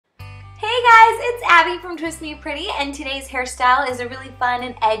Hey guys, it's Abby from Twist Me Pretty, and today's hairstyle is a really fun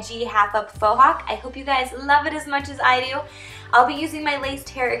and edgy half-up faux hawk. I hope you guys love it as much as I do. I'll be using my laced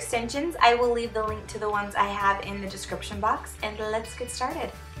hair extensions. I will leave the link to the ones I have in the description box, and let's get started.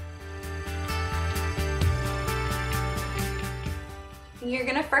 You're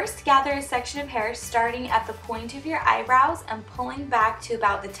going to first gather a section of hair starting at the point of your eyebrows and pulling back to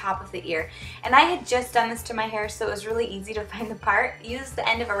about the top of the ear. And I had just done this to my hair, so it was really easy to find the part. Use the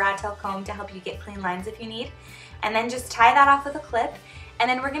end of a rat tail comb to help you get clean lines if you need. And then just tie that off with a clip. And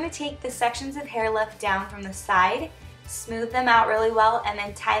then we're going to take the sections of hair left down from the side, smooth them out really well, and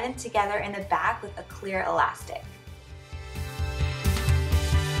then tie them together in the back with a clear elastic.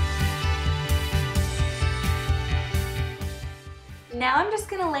 Now I'm just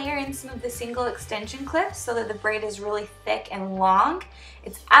going to layer in some of the single extension clips so that the braid is really thick and long.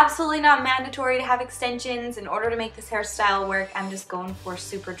 It's absolutely not mandatory to have extensions. In order to make this hairstyle work, I'm just going for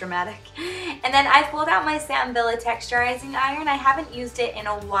super dramatic. And then I pulled out my Sam Villa texturizing iron. I haven't used it in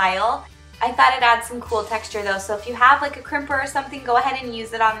a while. I thought it adds some cool texture though, so if you have like a crimper or something, go ahead and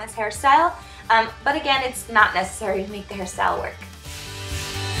use it on this hairstyle. But again, it's not necessary to make the hairstyle work.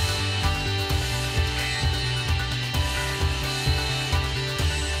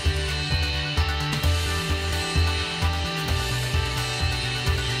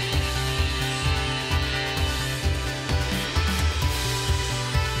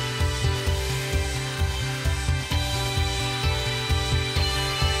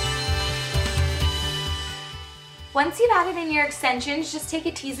 Once you've added in your extensions, just take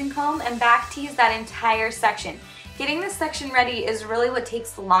a teasing comb and back tease that entire section. Getting this section ready is really what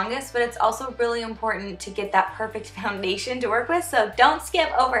takes the longest, but it's also really important to get that perfect foundation to work with, so don't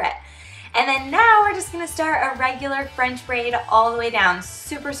skip over it. And then now we're just going to start a regular French braid all the way down.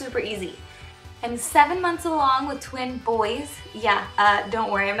 Super, super easy. I'm 7 months along with twin boys. Yeah,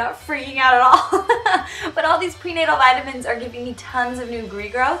 don't worry, I'm not freaking out at all. But all these prenatal vitamins are giving me tons of new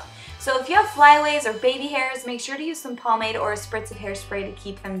regrowth. So if you have flyaways or baby hairs, make sure to use some pomade or a spritz of hairspray to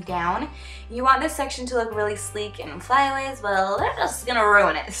keep them down. You want this section to look really sleek, and flyaways, well, they're just gonna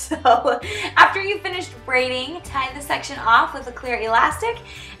ruin it. So after you've finished braiding, tie the section off with a clear elastic,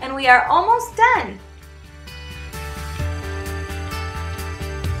 and we are almost done.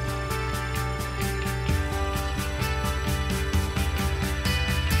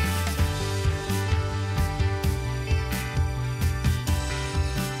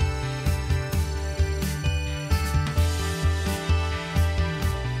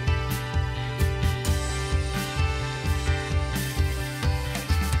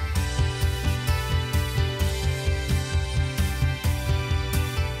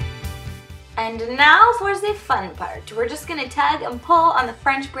 And now for the fun part. We're just going to tug and pull on the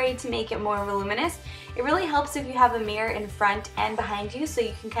French braid to make it more voluminous. It really helps if you have a mirror in front and behind you so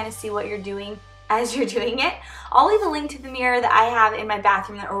you can kind of see what you're doing as you're doing it. I'll leave a link to the mirror that I have in my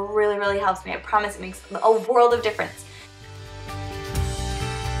bathroom that really, really helps me. I promise it makes a world of difference.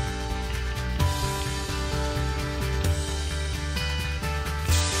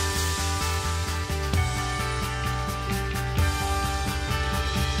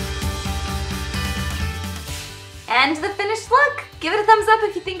 And the finished look! Give it a thumbs up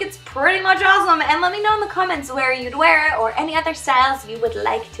if you think it's pretty much awesome, and let me know in the comments where you'd wear it or any other styles you would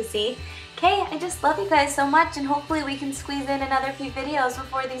like to see. Okay, I just love you guys so much, and hopefully we can squeeze in another few videos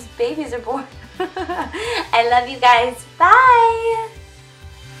before these babies are born. I love you guys. Bye!